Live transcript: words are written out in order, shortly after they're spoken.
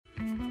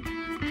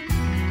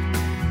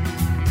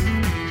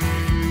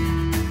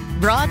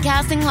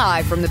Broadcasting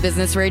live from the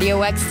Business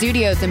Radio X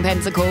studios in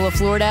Pensacola,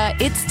 Florida,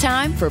 it's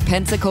time for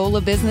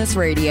Pensacola Business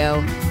Radio.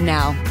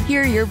 Now,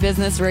 here are your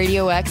Business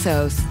Radio X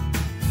hosts.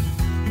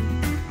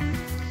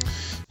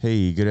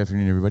 Hey, good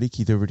afternoon, everybody.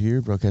 Keith Overt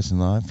here, broadcasting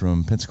live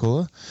from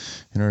Pensacola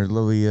in our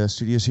lovely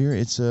studios here.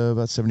 It's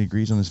about 70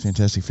 degrees on this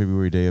fantastic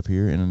February day up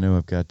here, and I know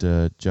I've got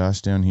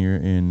Josh down here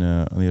on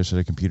the other side of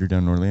the computer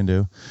down in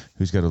Orlando,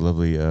 who's got a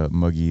lovely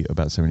muggy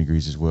about 70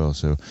 degrees as well.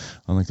 So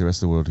unlike the rest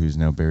of the world who's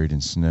now buried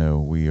in snow,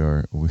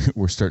 we're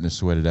starting to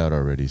sweat it out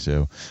already.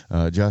 So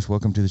Josh,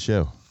 welcome to the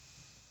show.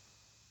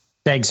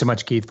 Thanks so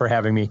much, Keith, for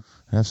having me.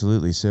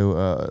 Absolutely.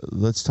 So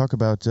let's talk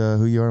about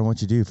who you are and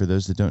what you do for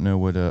those that don't know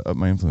what Up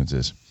My Influence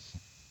is.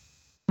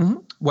 Mm-hmm.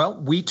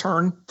 Well, we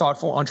turn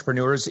thoughtful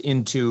entrepreneurs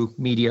into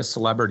media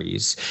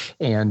celebrities,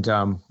 and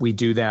we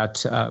do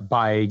that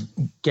by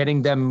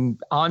getting them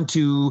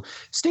onto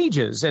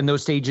stages, and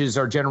those stages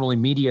are generally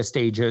media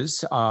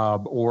stages,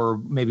 or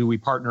maybe we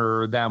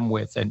partner them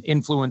with an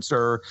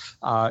influencer.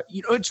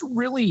 It's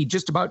really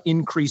just about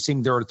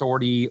increasing their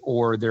authority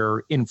or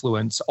their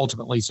influence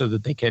ultimately so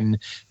that they can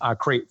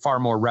create far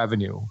more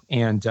revenue.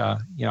 And,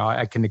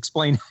 I can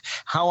explain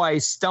how I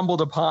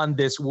stumbled upon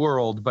this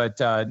world,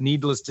 but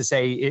needless to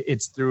say,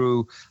 it's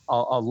through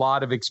a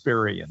lot of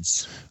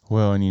experience.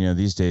 Well, and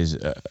these days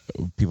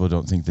people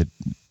don't think that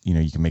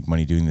you can make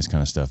money doing this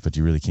kind of stuff, but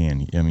you really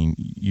can. I mean,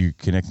 you're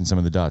connecting some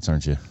of the dots,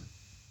 aren't you?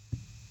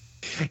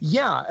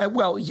 Yeah,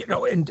 well,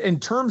 in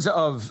terms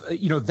of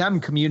them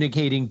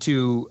communicating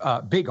to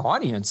big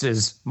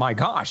audiences, my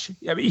gosh,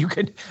 I mean, you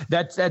could.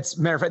 That's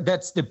matter of fact,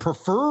 that's the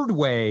preferred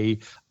way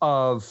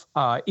of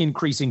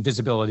increasing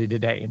visibility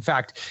today. In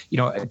fact,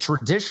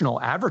 traditional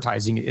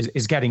advertising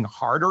is getting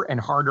harder and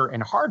harder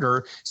and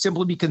harder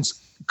simply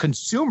because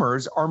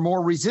consumers are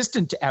more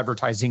resistant to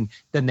advertising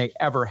than they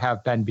ever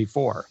have been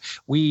before.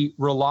 We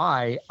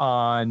rely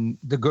on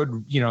the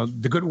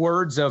good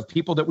words of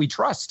people that we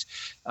trust,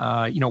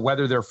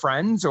 whether they're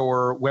friends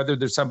or whether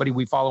there's somebody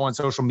we follow on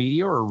social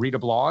media or read a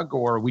blog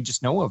or we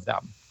just know of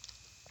them.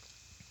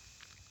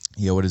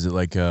 Yeah, what is it,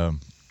 like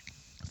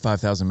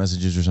 5,000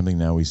 messages or something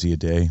now we see a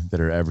day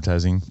that are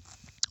advertising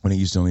when it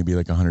used to only be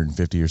like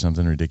 150 or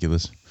something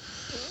ridiculous?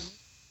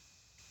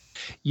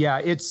 Yeah,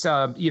 it's,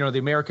 the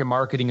American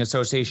Marketing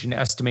Association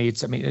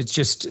estimates, it's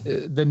just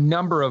the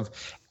number of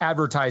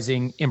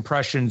advertising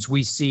impressions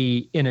we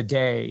see in a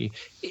day.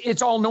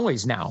 It's all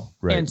noise now.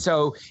 Right. And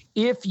so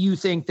if you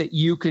think that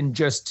you can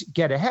just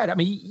get ahead,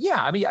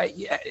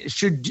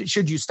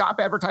 should you stop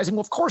advertising?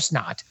 Well, of course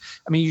not.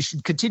 You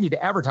should continue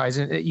to advertise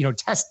and,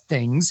 test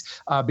things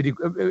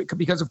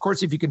because, of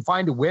course, if you can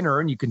find a winner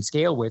and you can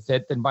scale with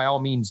it, then by all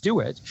means do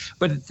it.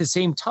 But at the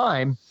same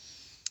time,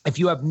 if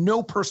you have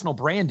no personal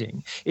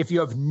branding, if you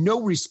have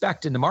no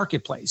respect in the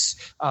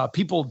marketplace,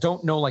 people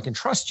don't know, like, and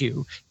trust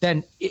you,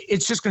 then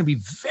it's just going to be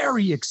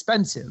very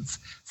expensive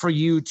for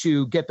you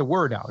to get the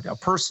word out. Now,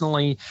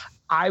 personally,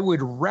 I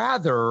would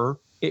rather,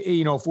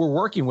 if we're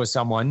working with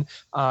someone,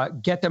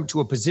 get them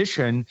to a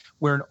position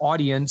where an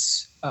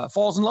audience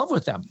falls in love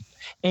with them.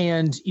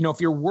 And, if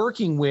you're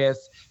working with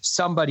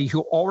somebody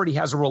who already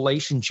has a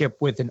relationship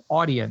with an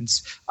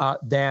audience,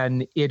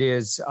 then it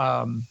is,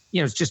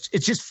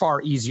 it's just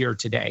far easier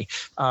today.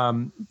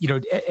 When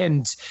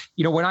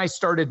I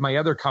started my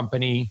other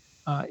company,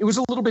 it was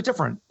a little bit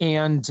different.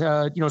 And,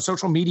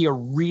 social media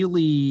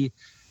really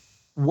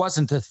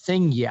wasn't a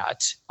thing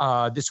yet.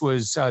 This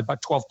was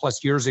about 12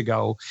 plus years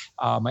ago.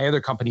 My other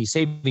company,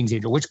 Savings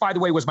Angel, which, by the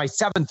way, was my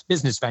 7th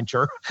business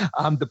venture.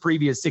 The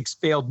previous 6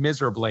 failed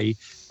miserably.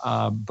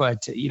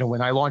 But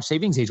when I launched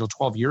Savings Angel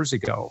 12 years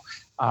ago,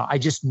 I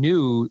just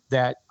knew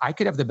that I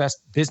could have the best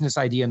business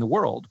idea in the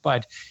world.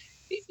 But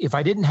if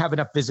I didn't have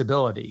enough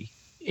visibility,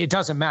 it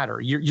doesn't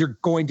matter. You're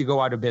going to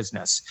go out of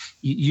business.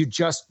 You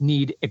just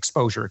need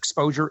exposure.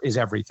 Exposure is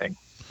everything.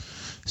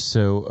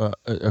 So,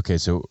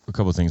 so a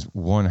couple of things.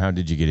 One, how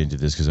did you get into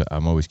this? Because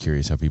I'm always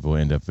curious how people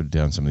end up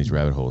down some of these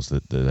rabbit holes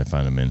that I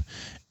find them in.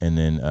 And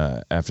then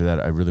after that,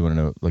 I really want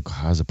to know, like,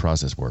 how does the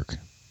process work?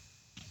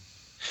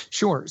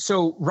 Sure.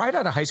 So right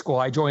out of high school,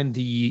 I joined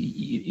the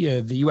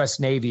U.S.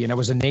 Navy, and I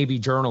was a Navy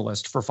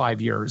journalist for 5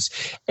 years.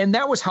 And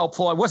that was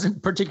helpful. I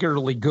wasn't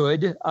particularly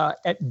good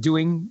at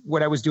doing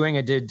what I was doing.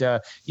 I did,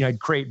 I'd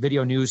create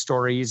video news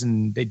stories,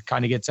 and they'd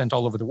kind of get sent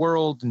all over the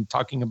world and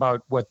talking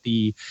about what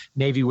the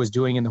Navy was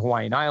doing in the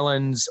Hawaiian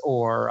Islands,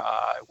 or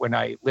when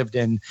I lived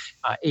in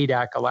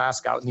Adak,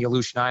 Alaska, out in the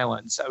Aleutian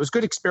Islands. It was a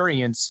good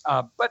experience,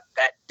 but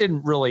that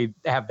didn't really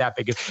have that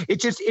big.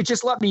 It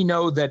just let me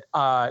know that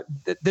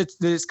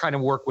this kind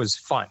of work was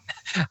fun,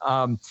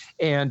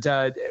 and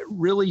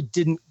really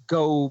didn't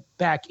go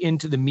back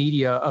into the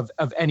media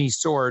of any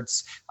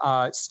sorts.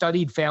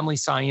 Studied family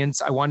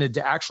science. I wanted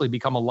to actually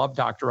become a love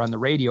doctor on the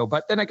radio,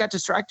 but then I got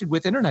distracted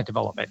with internet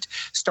development.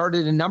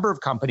 Started a number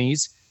of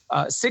companies.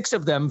 6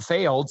 of them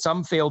failed.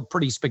 Some failed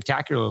pretty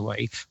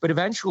spectacularly, but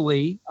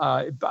eventually,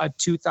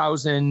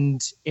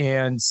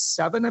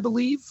 2007, I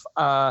believe.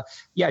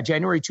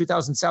 January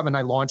 2007,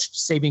 I launched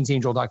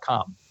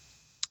SavingsAngel.com.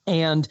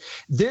 And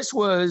this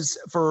was,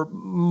 for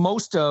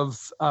most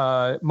of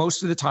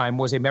the time,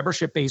 was a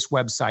membership-based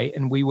website,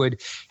 and we would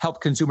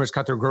help consumers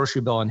cut their grocery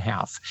bill in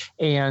half.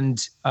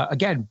 And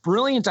again,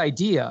 brilliant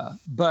idea,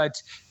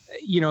 but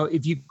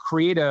if you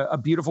create a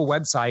beautiful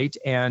website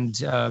and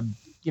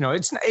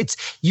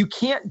it's you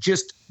can't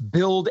just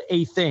build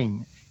a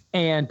thing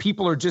and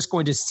people are just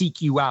going to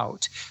seek you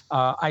out.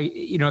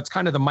 It's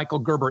kind of the Michael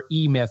Gerber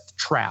E-Myth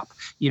trap,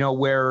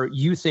 where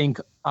you think,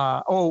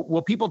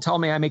 people tell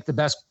me I make the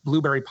best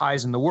blueberry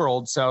pies in the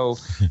world, so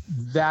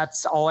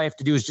that's all I have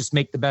to do is just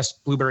make the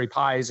best blueberry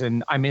pies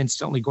and I'm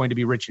instantly going to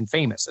be rich and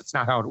famous. That's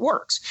not how it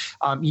works.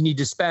 You need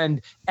to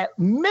spend at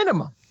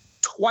minimum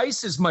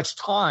twice as much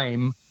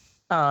time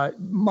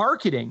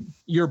marketing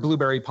your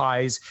blueberry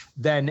pies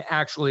than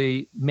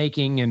actually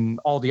making and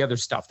all the other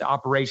stuff, the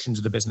operations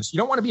of the business. You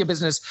don't want to be a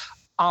business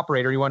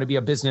operator. You want to be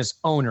a business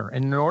owner.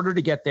 And in order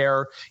to get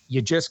there,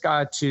 you just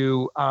got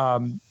to,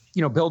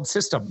 build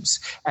systems.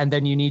 And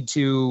then you need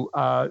to,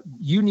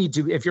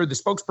 if you're the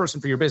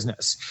spokesperson for your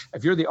business,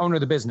 if you're the owner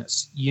of the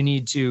business, you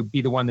need to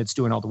be the one that's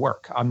doing all the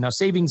work. Now,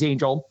 Savings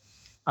Angel,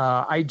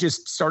 I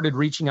just started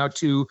reaching out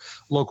to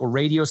local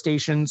radio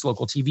stations,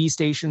 local TV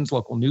stations,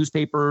 local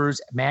newspapers,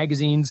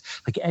 magazines,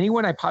 like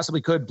anyone I possibly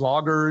could,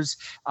 bloggers.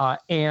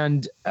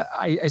 And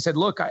I said,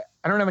 look, I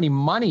don't have any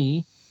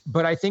money,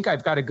 but I think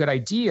I've got a good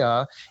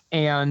idea.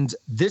 And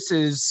this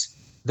is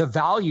the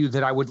value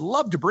that I would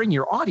love to bring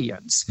your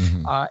audience.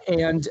 Mm-hmm.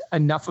 And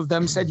enough of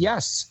them said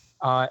yes.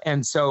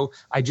 And so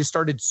I just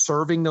started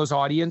serving those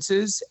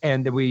audiences,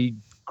 and then we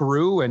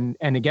grew. And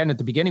again, at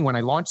the beginning, when I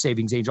launched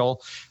Savings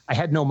Angel, I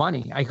had no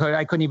money. I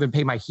couldn't even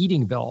pay my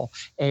heating bill.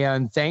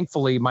 And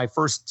thankfully, my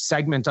first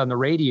segment on the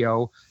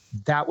radio,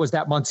 that was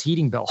that month's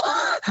heating bill.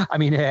 I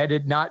mean, had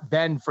it not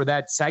been for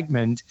that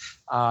segment,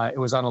 it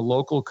was on a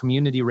local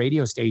community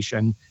radio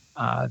station.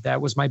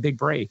 That was my big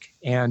break.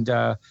 And,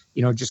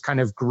 just kind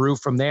of grew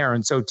from there.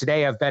 And so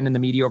today I've been in the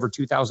media over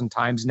 2,000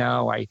 times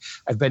now.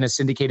 I've been a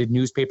syndicated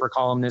newspaper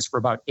columnist for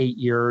about 8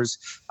 years.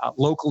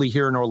 Locally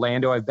here in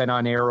Orlando, I've been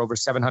on air over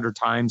 700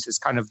 times as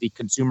kind of the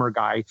consumer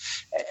guy.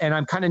 And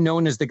I'm kind of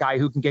known as the guy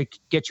who can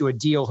get you a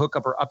deal,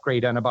 hookup, or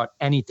upgrade on about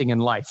anything in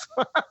life.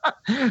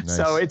 Nice.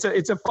 So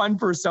it's a fun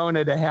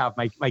persona to have.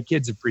 My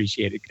kids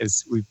appreciate it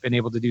because we've been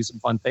able to do some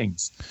fun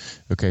things.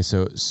 Okay,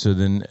 so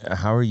then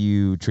how are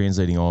you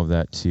translating all of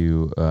that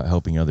to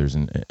helping others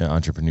and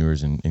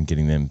entrepreneurs and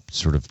getting them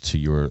sort of to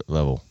your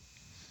level?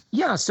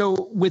 Yeah.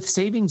 So with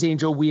Savings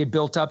Angel, we had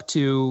built up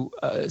to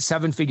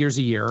 7 figures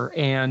a year.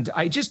 And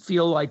I just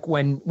feel like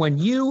when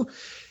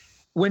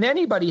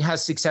anybody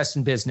has success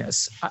in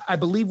business, I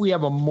believe we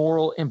have a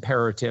moral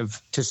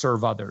imperative to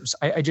serve others.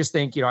 I just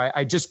think,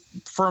 I just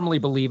firmly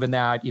believe in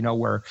that,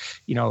 where,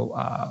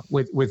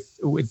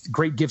 with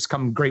great gifts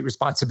come great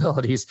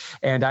responsibilities.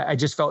 And I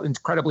just felt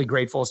incredibly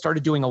grateful.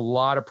 Started doing a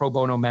lot of pro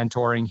bono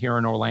mentoring here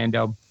in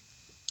Orlando.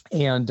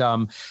 And,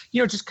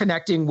 just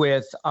connecting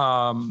with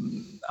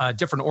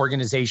different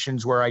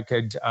organizations where I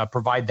could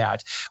provide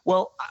that.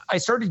 Well, I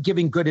started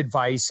giving good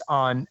advice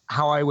on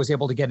how I was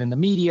able to get in the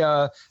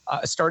media,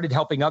 started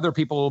helping other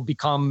people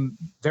become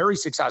very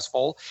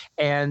successful.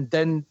 And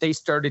then they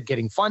started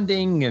getting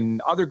funding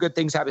and other good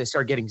things happened. They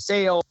started getting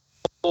sales.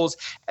 And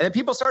then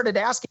people started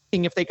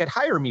asking if they could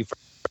hire me for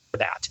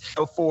that.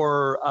 So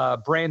for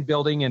brand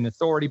building and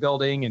authority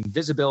building and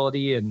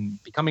visibility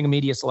and becoming a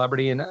media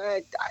celebrity. And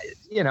I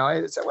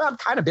said, well, I'm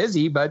kind of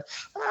busy, but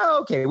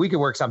okay, we can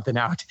work something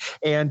out.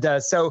 And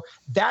so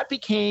that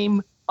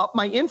became up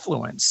my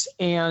influence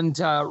and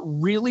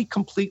really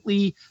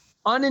completely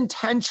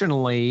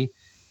unintentionally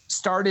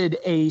started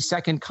a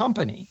second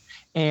company.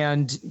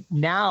 And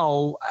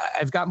now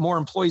I've got more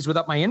employees with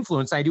Up My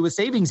Influence than I do with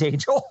Savings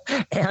Angel.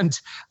 And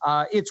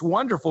it's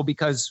wonderful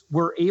because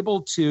we're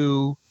able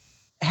to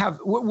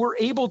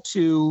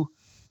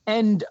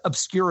end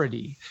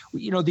obscurity.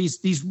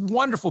 These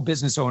wonderful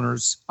business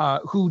owners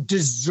who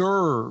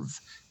deserve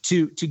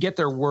to get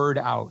their word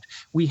out.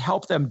 We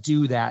help them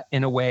do that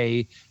in a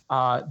way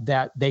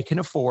that they can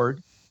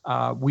afford.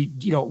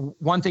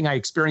 One thing I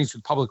experienced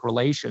with public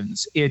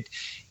relations, it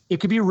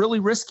could be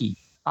really risky.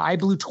 I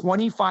blew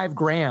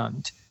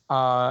 $25,000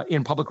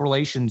 in public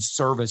relations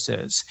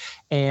services,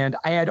 and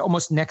I had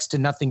almost next to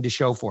nothing to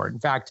show for it. In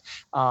fact,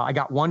 I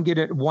got one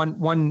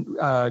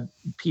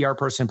PR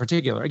person in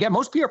particular. Again,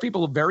 most PR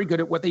people are very good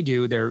at what they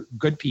do; they're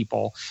good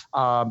people.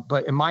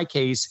 But in my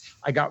case,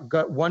 I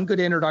got one good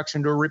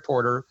introduction to a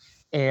reporter,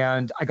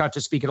 and I got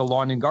to speak at a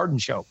lawn and garden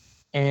show,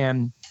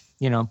 and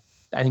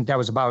I think that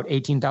was about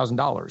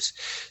 $18,000.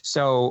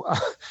 So,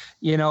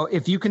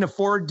 if you can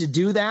afford to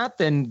do that,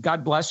 then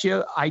God bless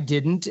you. I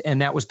didn't, and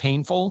that was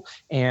painful.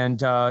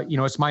 And,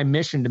 it's my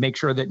mission to make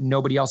sure that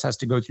nobody else has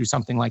to go through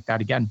something like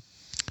that again.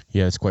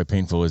 Yeah, it's quite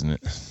painful, isn't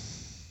it?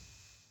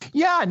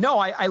 Yeah, no,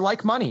 I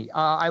like money.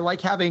 I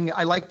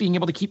like being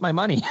able to keep my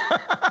money.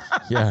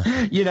 Yeah.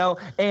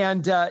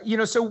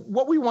 So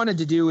what we wanted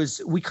to do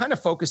is we kind of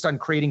focused on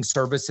creating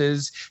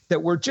services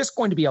that were just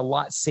going to be a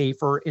lot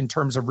safer in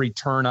terms of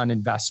return on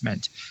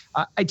investment.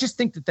 I just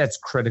think that that's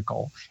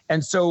critical.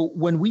 And so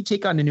when we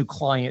take on a new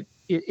client,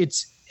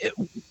 it's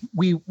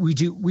we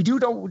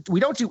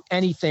don't do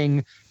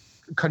anything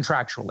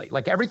contractually.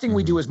 Like everything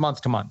we do is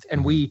month to month.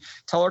 And we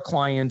tell our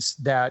clients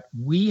that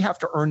we have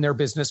to earn their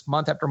business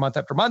month after month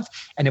after month.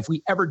 And if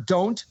we ever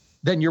don't,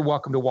 then you're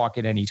welcome to walk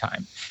at any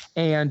time.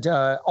 And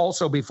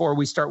also, before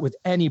we start with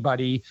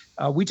anybody,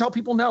 we tell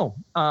people no.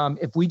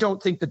 If we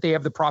don't think that they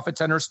have the profit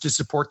centers to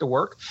support the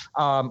work,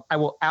 I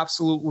will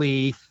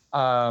absolutely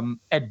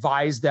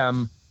advise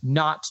them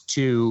not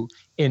to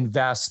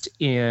invest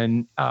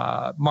in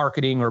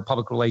marketing or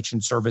public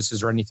relations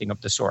services or anything of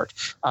the sort,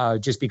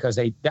 just because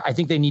I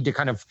think they need to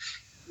kind of,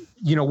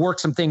 work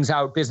some things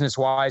out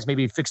business-wise,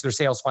 maybe fix their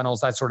sales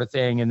funnels, that sort of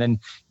thing. And then,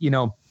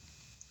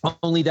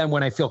 only then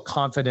when I feel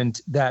confident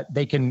that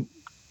they can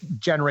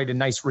generate a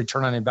nice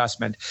return on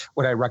investment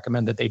would I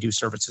recommend that they do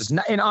services.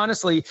 And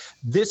honestly,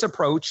 this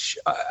approach,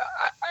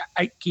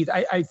 Keith,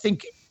 I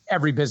think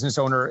every business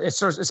owner,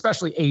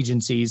 especially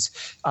agencies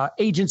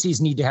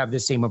need to have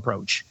this same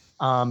approach.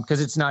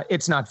 Because it's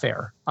not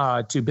fair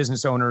to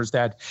business owners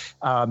that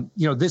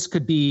this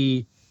could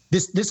be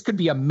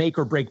a make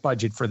or break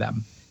budget for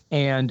them,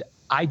 and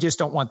I just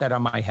don't want that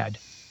on my head.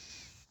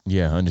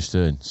 Yeah,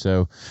 understood.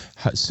 So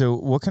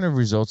what kind of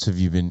results have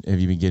you been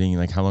getting?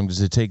 Like, how long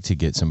does it take to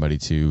get somebody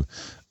to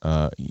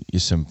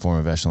some form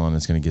of echelon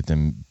that's going to get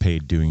them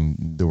paid doing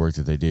the work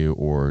that they do,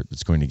 or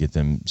it's going to get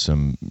them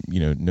some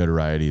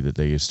notoriety that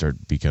they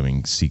start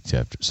becoming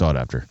sought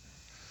after?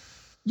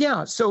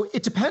 Yeah. So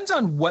it depends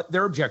on what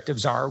their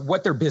objectives are,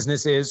 what their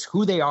business is,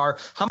 who they are,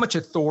 how much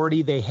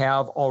authority they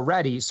have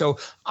already. So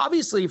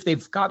obviously, if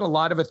they've got a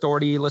lot of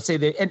authority, let's say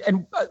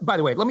and by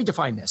the way, let me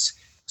define this.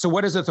 So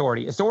what is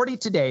authority? Authority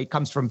today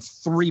comes from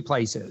three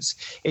places.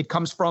 It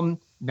comes from,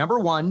 number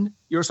one,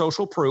 your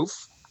social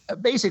proof.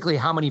 Basically,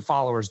 how many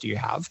followers do you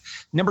have?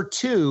 Number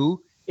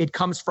two, it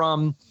comes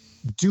from,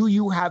 do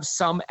you have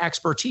some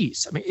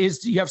expertise? I mean,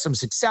 do you have some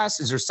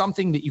success? Is there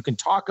something that you can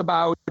talk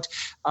about?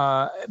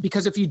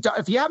 Because if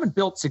you haven't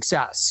built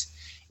success,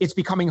 it's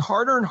becoming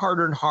harder and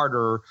harder and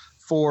harder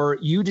for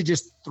you to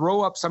just throw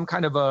up some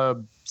kind of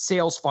a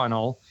sales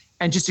funnel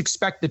and just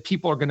expect that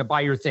people are going to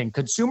buy your thing.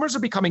 Consumers are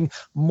becoming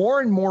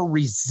more and more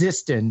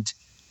resistant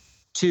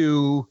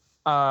to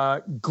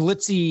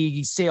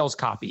glitzy sales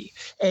copy,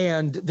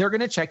 and they're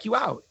going to check you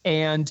out.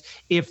 And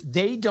if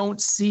they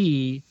don't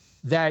see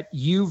that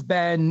you've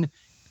been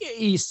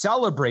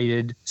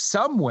celebrated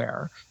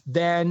somewhere,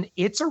 then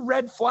it's a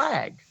red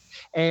flag.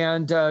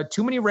 And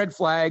too many red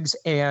flags,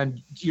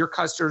 and your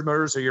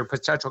customers or your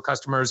potential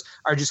customers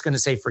are just going to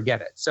say,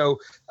 forget it.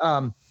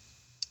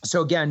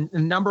 So again,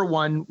 number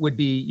one would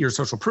be your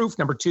social proof.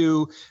 Number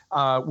two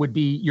would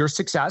be your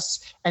success.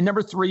 And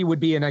number three would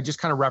be, and I just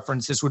kind of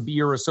referenced this, would be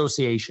your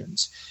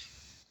associations.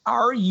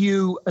 Are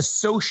you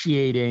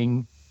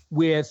associating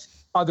with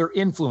other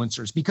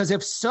influencers? Because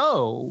if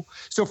so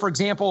for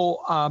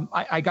example,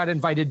 I got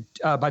invited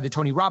by the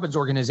Tony Robbins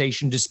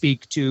organization to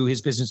speak to his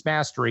Business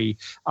Mastery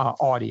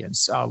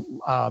audience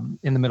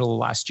in the middle of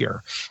last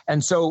year.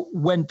 And so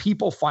when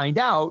people find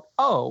out,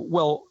 oh,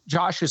 well,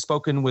 Josh has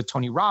spoken with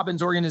Tony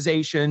Robbins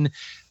organization,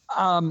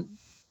 all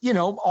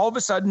of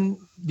a sudden,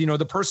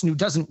 the person who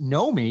doesn't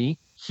know me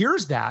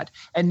hears that,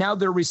 and now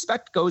their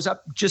respect goes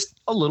up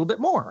just a little bit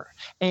more.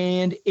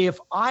 And if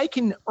I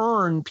can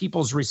earn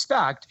people's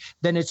respect,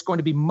 then it's going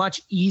to be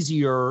much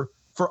easier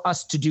for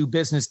us to do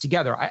business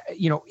together.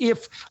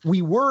 If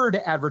we were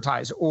to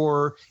advertise,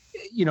 or,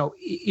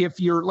 if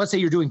let's say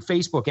you're doing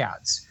Facebook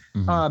ads,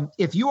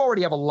 if you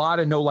already have a lot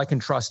of know, like,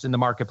 and trust in the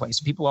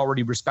marketplace, people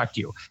already respect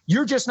you,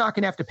 you're just not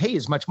going to have to pay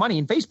as much money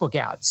in Facebook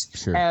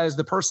ads as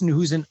the person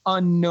who's an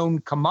unknown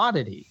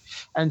commodity.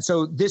 And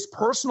so this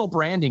personal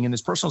branding and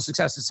this personal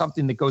success is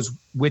something that goes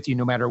with you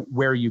no matter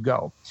where you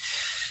go.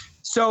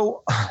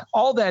 So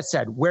all that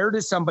said, where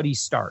does somebody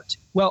start?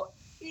 Well,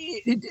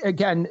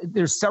 again,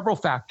 there's several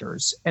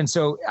factors. And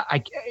so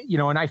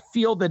I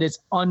feel that it's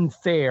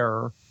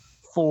unfair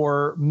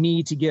for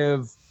me to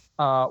give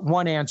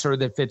one answer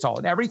that fits all.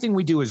 And everything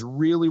we do is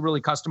really, really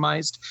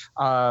customized,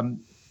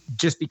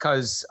 just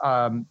because,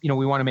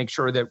 we want to make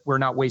sure that we're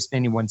not wasting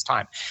anyone's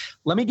time.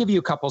 Let me give you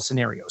a couple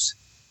scenarios.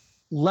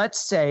 Let's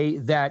say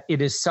that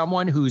it is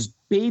someone who's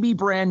baby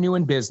brand new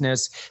in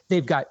business.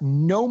 They've got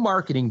no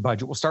marketing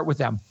budget. We'll start with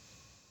them.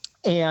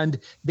 And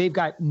they've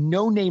got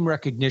no name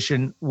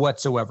recognition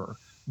whatsoever.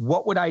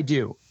 What would I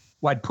do?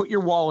 Well, I'd put your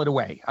wallet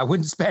away. I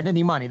wouldn't spend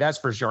any money, that's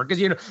for sure, because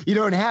you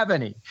don't have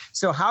any.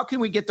 So how can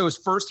we get those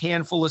first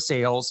handful of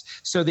sales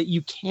so that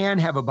you can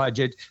have a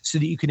budget, so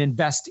that you can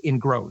invest in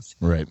growth?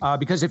 Right.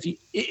 Because if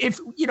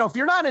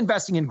you're not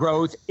investing in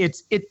growth,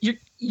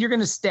 you're going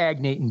to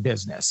stagnate in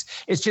business.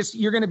 It's just,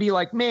 you're going to be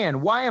like,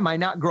 man, why am I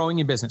not growing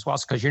in business? Well,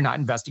 it's because you're not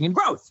investing in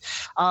growth.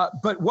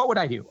 But what would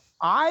I do?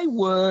 I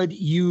would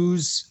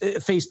use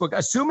Facebook,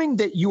 assuming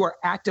that you are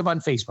active on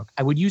Facebook.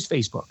 I would use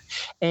Facebook,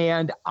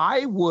 and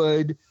I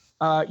would.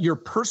 Your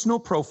personal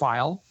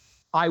profile,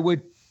 I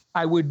would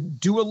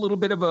do a little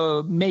bit of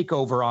a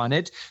makeover on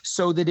it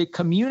so that it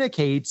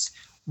communicates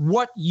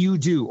what you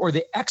do or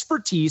the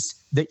expertise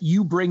that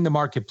you bring the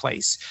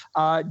marketplace.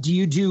 Do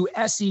you do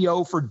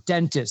SEO for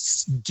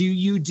dentists? Do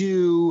you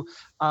do,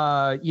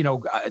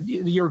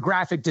 you're a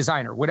graphic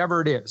designer,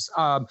 whatever it is?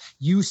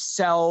 You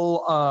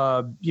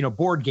sell,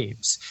 board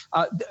games.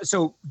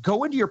 So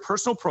go into your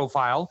personal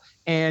profile.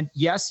 And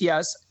yes,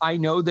 I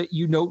know that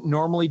you don't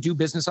normally do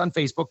business on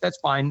Facebook. That's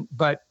fine.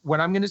 But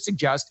what I'm going to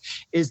suggest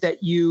is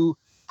that you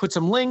put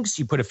some links,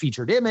 you put a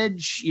featured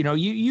image, you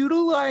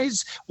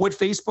utilize what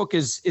Facebook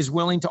is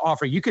willing to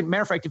offer. You can,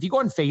 matter of fact, if you go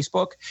on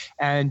Facebook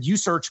and you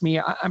search me,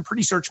 I'm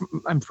pretty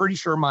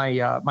sure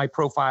my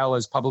profile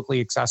is publicly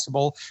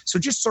accessible. So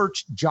just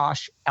search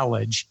Josh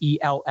Elledge,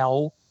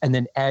 ELL, and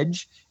then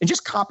Edge, and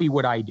just copy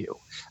what I do.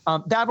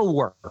 That'll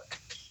work.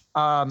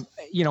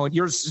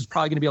 Yours is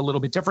probably going to be a little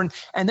bit different.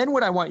 And then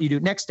what I want you to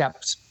do, next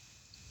steps,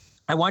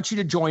 I want you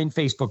to join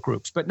Facebook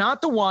groups, but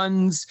not the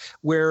ones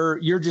where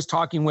you're just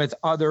talking with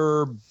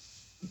other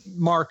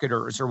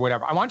marketers or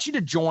whatever. I want you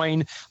to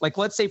join, like,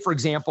 let's say, for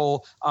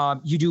example,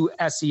 you do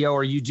SEO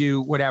or you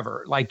do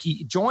whatever, like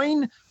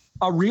join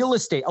a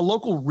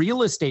local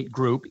real estate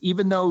group,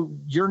 even though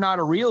you're not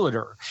a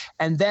realtor.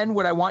 And then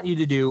what I want you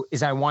to do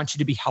is I want you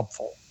to be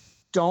helpful.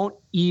 Don't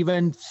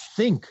even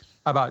think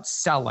about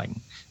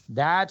selling.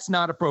 That's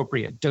not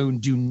appropriate. Do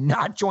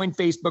not join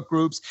Facebook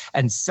groups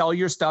and sell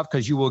your stuff,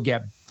 because you will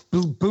get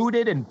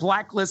booted and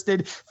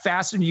blacklisted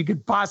faster than you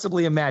could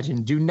possibly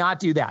imagine. Do not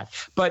do that.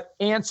 But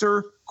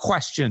answer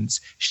questions,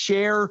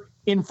 share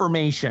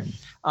information.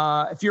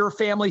 If you're a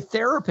family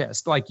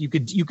therapist, like you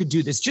could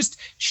do this. Just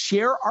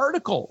share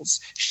articles,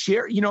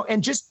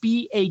 and just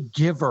be a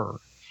giver.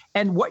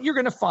 And what you're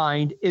going to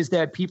find is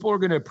that people are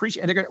going to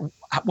appreciate, and they're going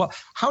to, well,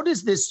 how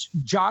does this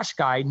Josh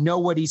guy know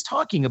what he's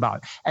talking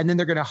about? And then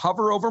they're going to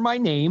hover over my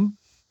name,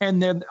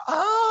 and then,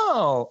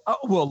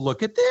 well,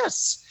 look at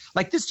this.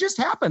 Like, this just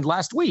happened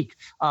last week.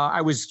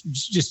 I was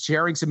just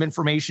sharing some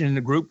information in the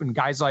group, and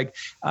guys like,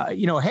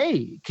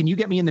 hey, can you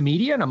get me in the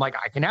media? And I'm like,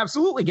 I can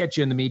absolutely get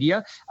you in the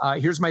media.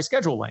 Here's my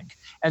schedule link.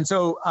 And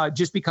so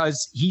just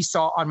because he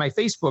saw on my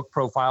Facebook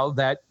profile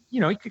that, he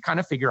could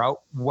kind of figure out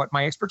what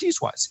my expertise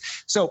was.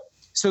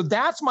 So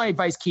that's my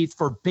advice, Keith,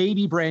 for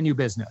baby brand new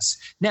business.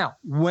 Now,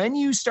 when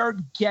you start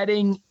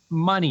getting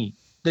money,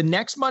 the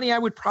next money I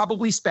would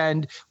probably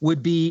spend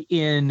would be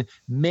in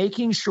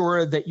making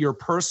sure that your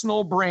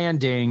personal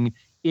branding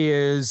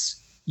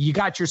is, you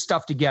got your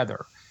stuff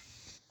together.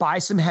 Buy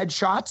some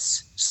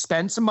headshots,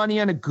 spend some money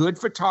on a good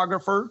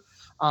photographer.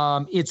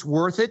 It's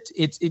worth it.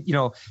 It's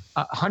 $150,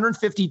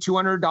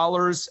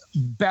 $200,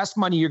 best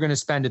money you're going to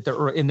spend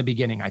in the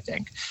beginning, I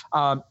think,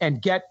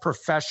 and get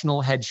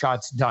professional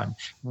headshots done.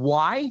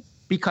 Why?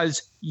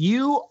 Because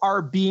you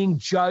are being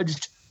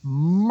judged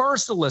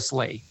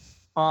mercilessly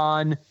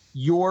on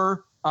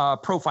your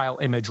profile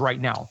image right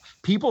now.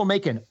 People are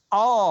making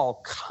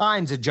all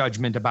kinds of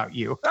judgment about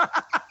you.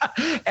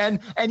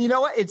 And you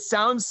know what? It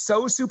sounds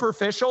so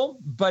superficial,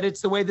 but it's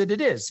the way that it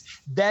is.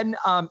 Then,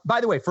 by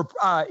the way,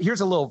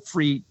 here's a little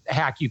free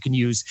hack you can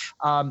use.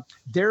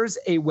 There's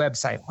a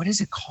website. What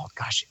is it called?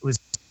 Gosh,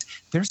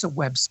 there's a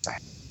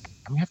website.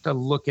 I'm going to have to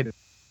look at it.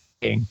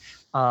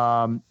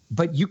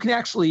 But you can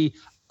actually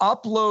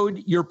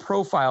upload your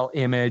profile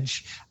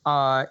image,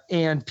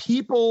 and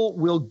people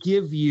will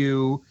give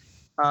you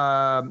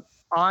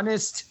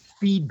honest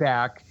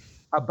feedback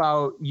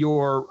about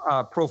your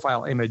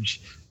profile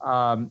image.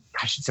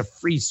 It's a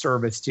free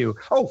service too.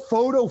 Oh,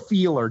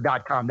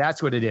 photofeeler.com.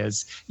 That's what it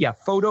is. Yeah,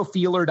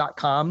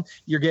 photofeeler.com.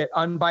 You get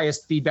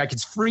unbiased feedback.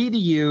 It's free to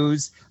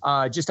use.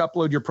 Just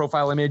upload your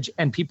profile image,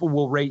 and people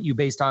will rate you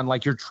based on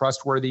like your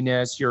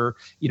trustworthiness, your,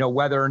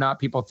 whether or not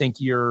people think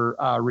you're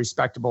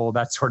respectable,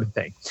 that sort of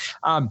thing.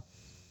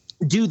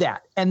 Do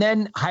that. And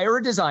then hire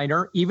a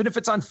designer, even if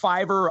it's on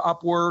Fiverr or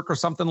Upwork or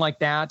something like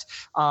that.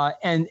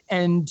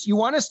 And you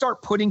want to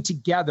start putting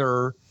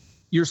together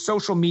your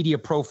social media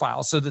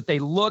profile so that they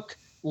look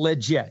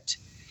legit.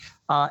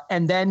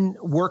 And then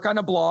work on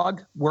a blog,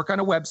 work on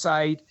a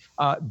website.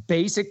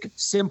 Basic,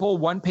 simple,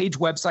 one-page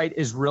website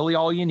is really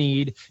all you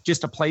need.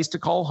 Just a place to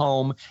call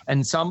home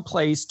and some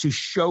place to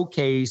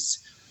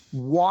showcase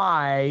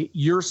why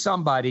you're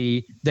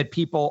somebody that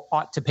people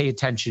ought to pay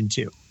attention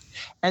to.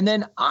 And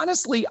then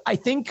honestly, I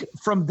think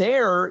from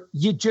there,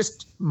 you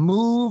just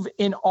move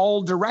in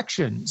all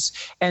directions.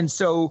 And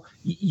so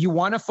you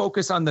want to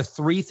focus on the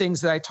three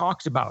things that I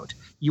talked about.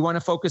 You want to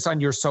focus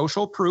on your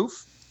social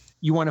proof.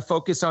 You want to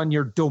focus on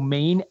your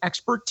domain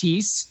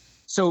expertise.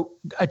 So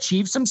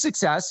achieve some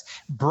success,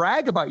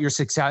 brag about your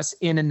success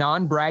in a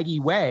non-braggy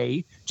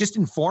way, just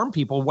inform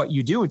people what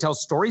you do and tell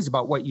stories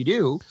about what you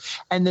do.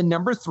 And then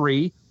number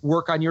three,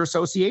 work on your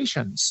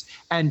associations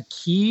and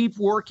keep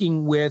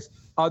working with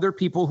other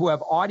people who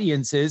have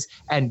audiences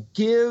and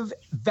give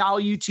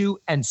value to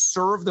and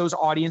serve those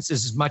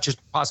audiences as much as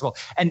possible.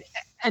 And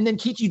then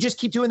you just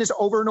keep doing this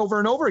over and over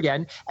and over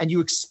again, and you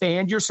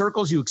expand your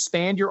circles, you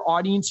expand your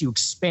audience, you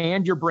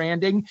expand your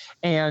branding,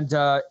 and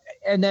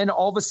then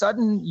all of a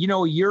sudden,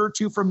 a year or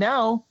two from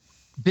now,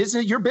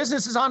 your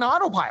business is on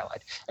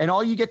autopilot, and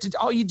all you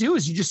do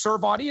is you just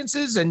serve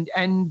audiences,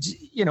 and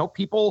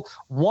people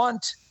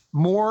want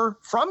more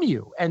from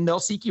you, and they'll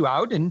seek you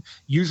out. And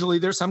usually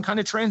there's some kind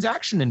of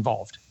transaction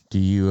involved. Do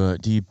you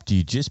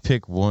just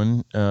pick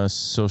one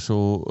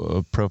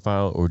social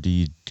profile, or do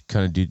you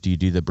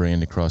do the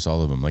brand across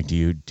all of them? Like, do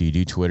you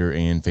do Twitter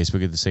and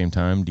Facebook at the same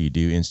time? Do you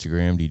do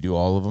Instagram? Do you do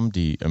all of them?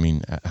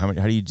 How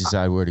do you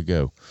decide where to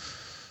go?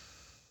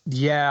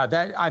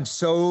 Yeah, I'm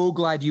so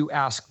glad you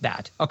asked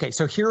that. Okay,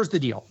 so here's the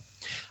deal.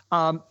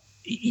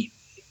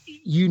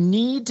 You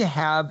need to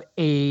have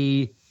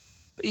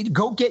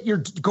go get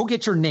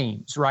your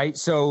names, right?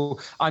 So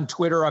on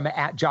Twitter, I'm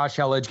at Josh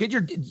Elledge. Get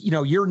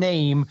your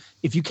name,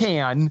 if you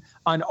can,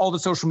 on all the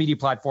social media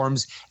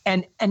platforms,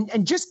 and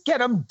just get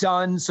them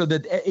done so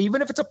that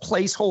even if it's a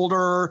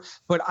placeholder,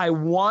 but I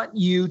want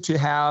you to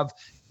have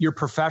your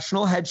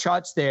professional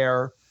headshots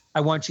there. I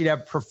want you to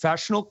have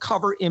professional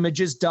cover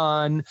images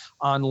done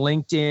on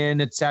LinkedIn,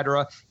 et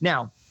cetera.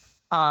 Now,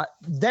 so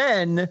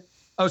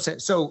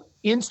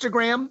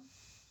Instagram,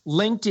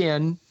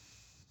 LinkedIn,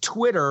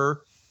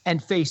 Twitter, and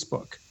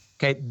Facebook.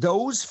 Okay.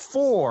 Those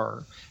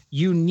 4,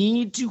 you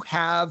need to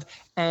have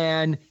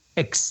an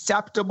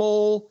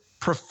acceptable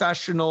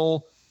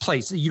professional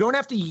place. You don't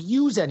have to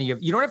use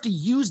you don't have to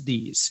use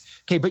these.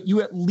 Okay. But you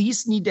at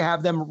least need to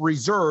have them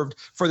reserved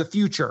for the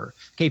future.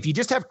 Okay. If you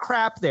just have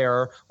crap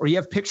there, or you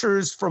have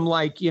pictures from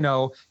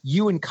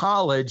you in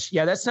college,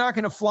 that's not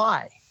going to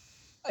fly.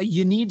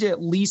 You need to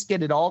at least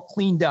get it all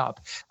cleaned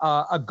up.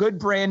 A good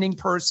branding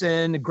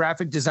person, a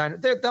graphic designer,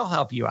 they'll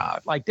help you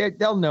out. Like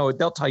they'll know,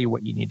 they'll tell you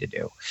what you need to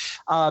do.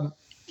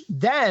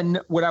 Then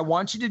what I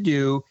want you to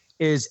do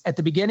is, at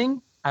the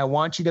beginning, I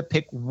want you to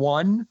pick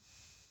one,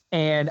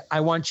 and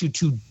I want you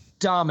to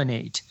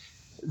dominate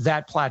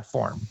that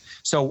platform.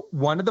 So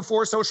one of the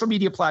 4 social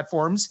media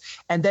platforms,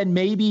 and then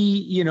maybe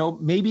you're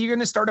going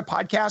to start a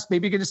podcast,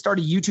 maybe you're going to start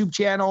a YouTube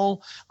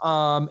channel.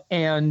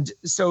 And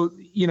so,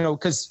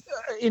 because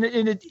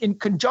in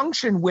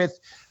conjunction with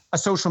a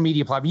social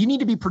media platform, you need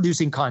to be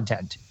producing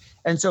content.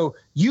 And so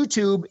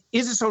YouTube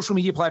is a social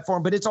media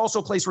platform, but it's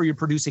also a place where you're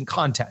producing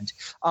content.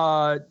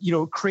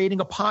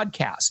 Creating a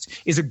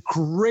podcast is a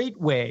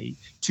great way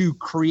to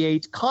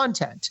create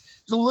content.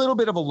 There's a little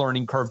bit of a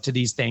learning curve to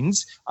these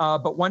things,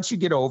 but once you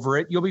get over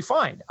it, you'll be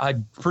fine.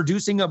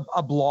 Producing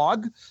a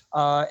blog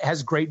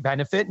has great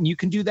benefit, and you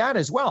can do that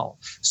as well.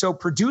 So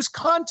produce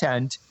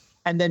content,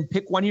 and then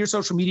pick one of your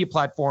social media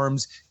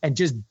platforms and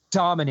just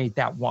dominate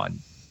that one.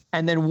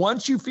 And then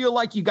once you feel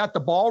like you got the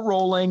ball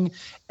rolling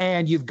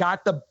and you've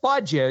got the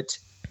budget,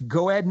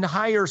 go ahead and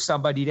hire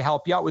somebody to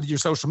help you out with your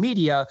social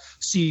media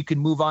so you can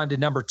move on to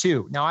number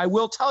 2. Now, I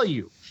will tell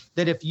you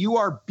that if you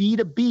are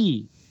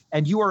B2B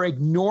and you are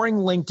ignoring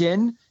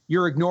LinkedIn,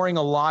 you're ignoring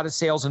a lot of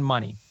sales and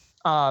money.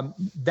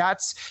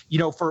 That's,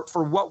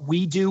 for what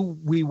we do,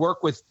 we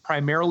work with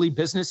primarily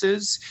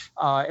businesses,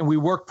 and we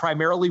work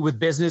primarily with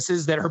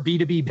businesses that are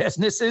B2B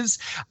businesses.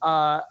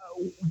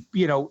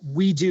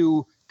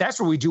 That's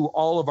where we do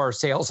all of our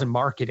sales and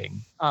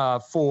marketing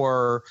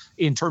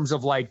in terms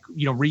of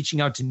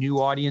reaching out to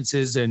new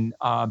audiences and,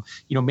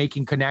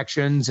 making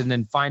connections, and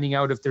then finding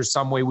out if there's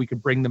some way we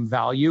could bring them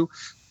value.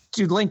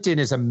 Dude, LinkedIn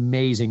is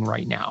amazing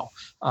right now.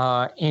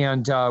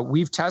 And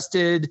we've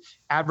tested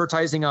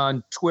advertising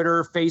on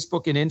Twitter,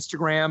 Facebook, and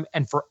Instagram.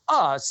 And for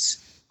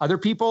us, other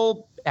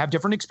people have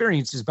different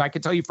experiences, but I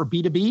can tell you for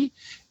B2B,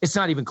 it's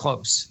not even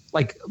close.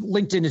 Like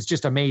LinkedIn is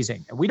just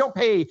amazing. And we don't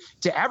pay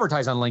to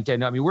advertise on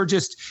LinkedIn. I mean, we're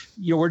just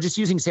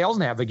using Sales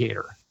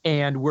Navigator,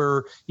 and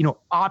we're,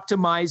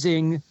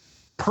 optimizing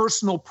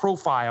personal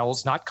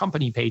profiles, not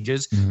company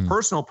pages,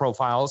 personal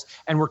profiles,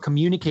 and we're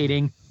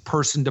communicating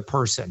person to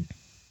person.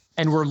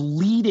 And we're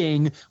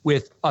leading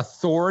with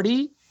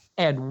authority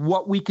and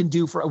what we can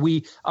do for but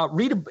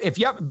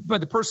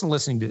the person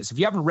listening to this, if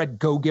you haven't read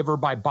Go Giver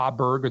by Bob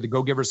Burg or The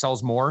Go Giver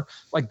Sells More,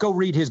 go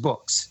read his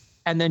books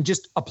and then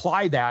just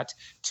apply that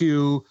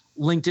to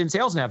LinkedIn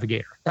Sales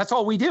Navigator. That's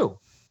all we do.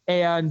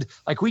 And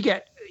we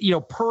get,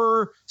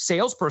 per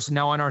salesperson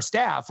now on our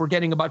staff, we're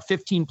getting about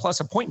 15 plus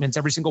appointments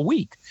every single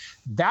week.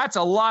 That's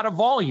a lot of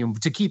volume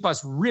to keep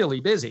us really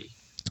busy.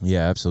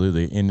 Yeah,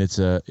 absolutely. And it's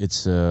a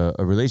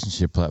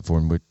relationship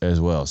platform as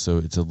well. So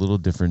it's a little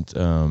different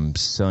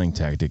selling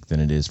tactic than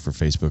it is for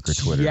Facebook or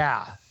Twitter.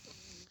 Yeah.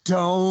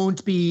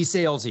 Don't be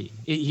salesy.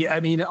 I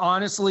mean,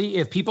 honestly,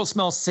 if people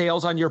smell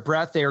sales on your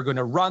breath, they are going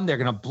to run. They're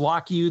going to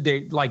block you.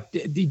 They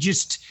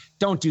just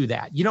don't do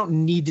that. You don't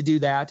need to do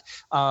that.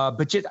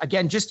 But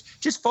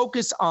just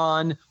focus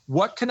on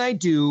what can I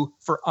do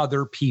for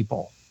other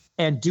people,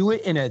 and do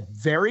it in a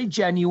very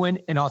genuine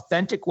and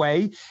authentic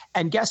way.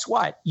 And guess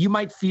what? You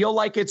might feel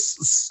like it's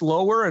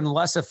slower and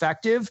less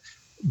effective,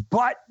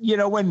 but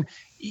when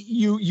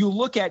you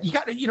look at,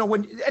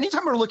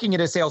 anytime we're looking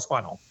at a sales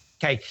funnel,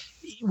 okay,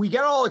 we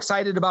get all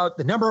excited about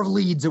the number of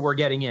leads that we're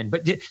getting in,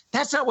 but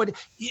that's not what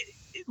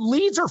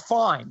leads are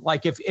fine.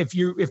 Like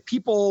if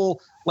people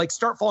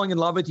start falling in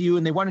love with you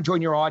and they want to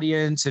join your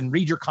audience and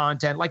read your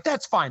content,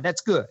 that's fine.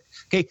 That's good.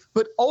 Okay.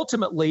 But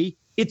ultimately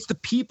it's the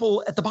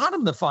people at the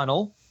bottom of the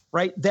funnel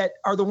right, that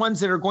are the ones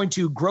that are going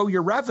to grow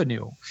your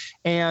revenue.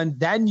 And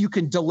then you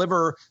can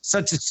deliver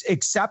such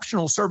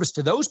exceptional service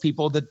to those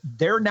people that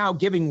they're now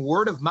giving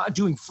word of mouth,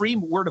 doing free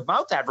word of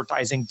mouth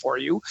advertising for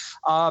you.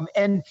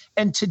 And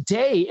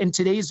today, in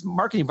today's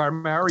marketing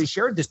environment, I already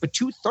shared this, but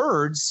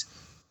 2/3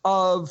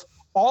 of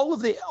all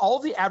of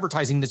the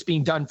advertising that's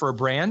being done for a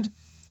brand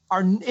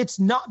it's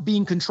not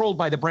being controlled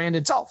by the brand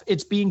itself.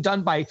 It's being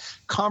done by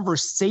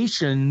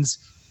conversations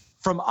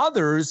from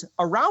others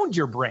around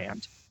your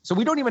brand. So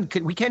we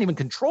can't even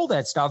control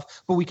that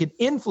stuff, but we can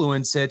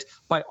influence it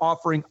by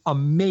offering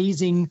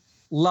amazing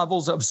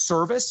levels of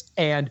service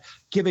and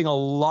giving a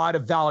lot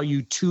of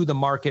value to the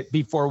market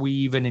before we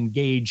even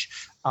engage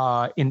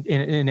in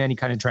any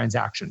kind of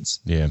transactions.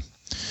 Yeah.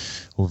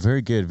 Well,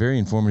 very good, very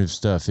informative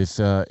stuff.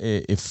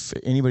 If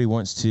anybody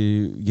wants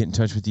to get in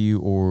touch with you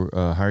or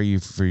hire you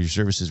for your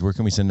services, where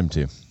can we send them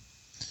to?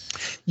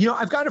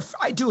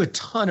 I do a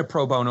ton of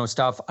pro bono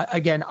stuff.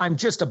 Again, I'm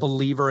just a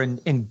believer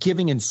in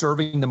giving and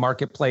serving the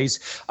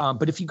marketplace.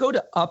 But if you go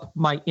to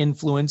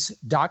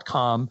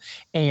upmyinfluence.com,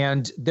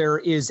 and there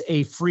is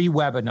a free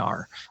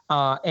webinar,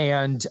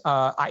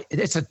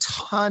 it's a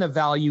ton of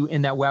value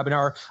in that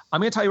webinar.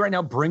 I'm going to tell you right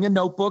now, bring a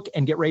notebook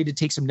and get ready to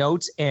take some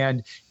notes.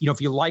 And, if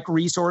you like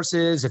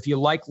resources, if you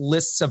like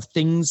lists of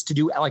things to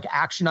do, like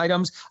action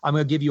items, I'm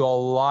going to give you a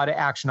lot of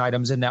action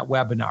items in that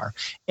webinar.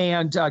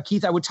 And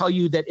Keith, I would tell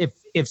you that if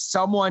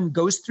someone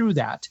goes through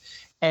that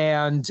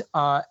and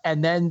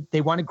then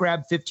they want to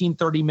grab 15,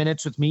 30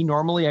 minutes with me,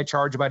 normally I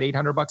charge about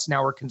 $800 an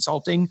hour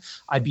consulting.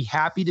 I'd be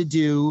happy to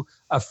do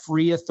a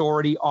free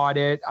authority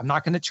audit. I'm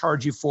not going to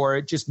charge you for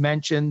it. Just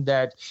mention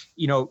that,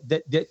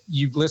 that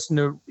you listen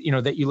to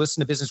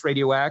Business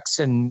Radio X,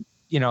 and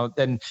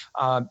then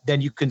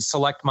you can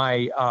select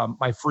my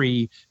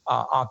free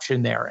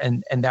option there,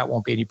 and that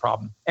won't be any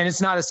problem. And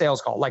it's not a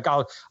sales call. Like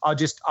I'll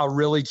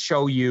really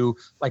show you,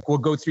 like we'll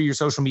go through your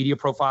social media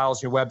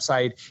profiles, your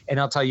website, and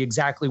I'll tell you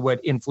exactly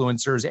what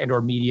influencers and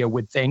or media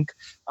would think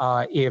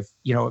if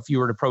you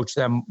were to approach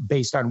them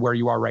based on where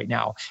you are right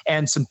now.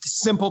 And some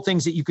simple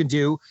things that you can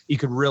do, you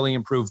could really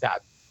improve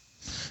that.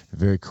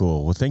 Very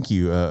cool. Well, thank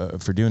you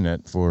for doing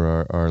that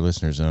for our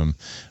listeners. I'm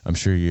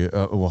sure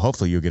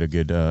hopefully you'll get a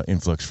good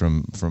influx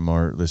from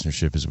our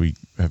listenership, as we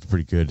have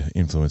pretty good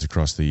influence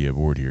across the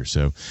board here.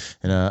 So,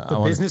 and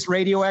the Business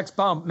Radio X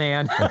bump,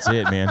 man. That's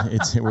it, man.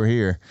 We're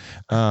here.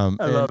 I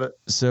love it.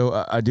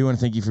 So I do want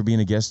to thank you for being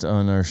a guest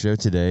on our show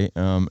today,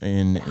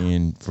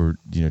 and for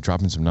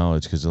dropping some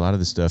knowledge, because a lot of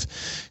this stuff,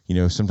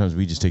 sometimes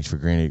we just take for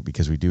granted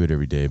because we do it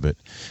every day, but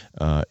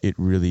it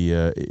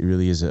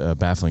really is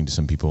baffling to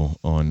some people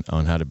on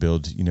how to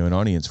build an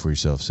audience for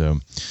yourself. So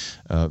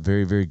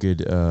very, very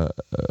good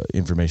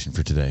information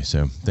for today.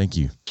 So thank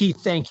you, Keith.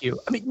 Thank you.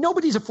 I mean,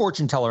 nobody's a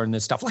fortune teller in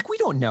this stuff. Like, we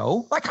don't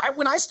know. Like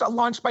when I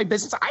launched my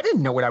business, I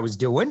didn't know what I was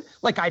doing.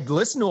 Like, I'd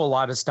listen to a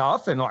lot of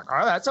stuff and like,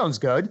 oh, that sounds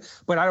good,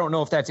 but I don't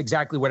know if that's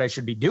exactly what I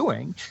should be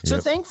doing. So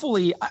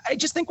thankfully, I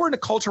just think we're in a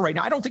culture right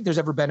now. I don't think there's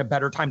ever been a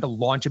better time to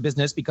launch a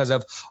business because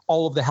of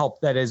all of the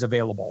help that is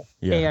available.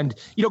 Yeah. And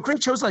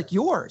great shows like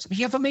yours. I mean,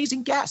 you have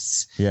amazing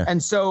guests. Yeah.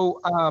 And so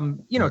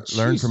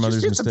learn from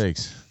others'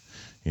 mistakes.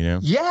 Yeah.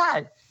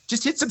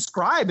 Just hit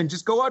subscribe and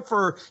just go out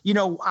for,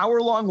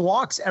 hour-long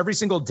walks every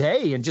single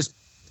day and just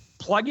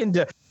plug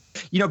into,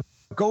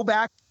 go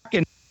back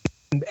and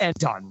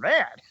done.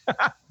 Rad.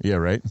 Yeah,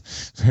 right.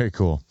 Very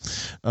cool.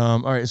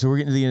 All right. So we're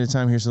getting to the end of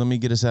time here. So let me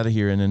get us out of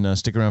here, and then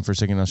stick around for a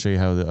second. I'll show you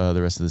how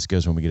the rest of this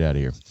goes when we get out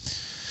of here.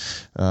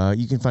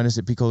 You can find us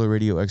at Picola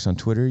Radio X on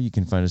Twitter. You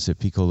can find us at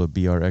Picola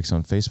BRX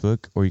on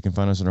Facebook, or you can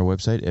find us on our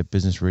website at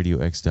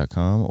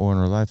businessradiox.com or on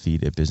our live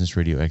feed at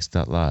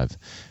businessradiox.live.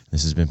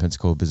 This has been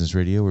Pensacola Business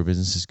Radio, where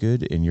business is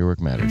good and your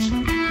work matters.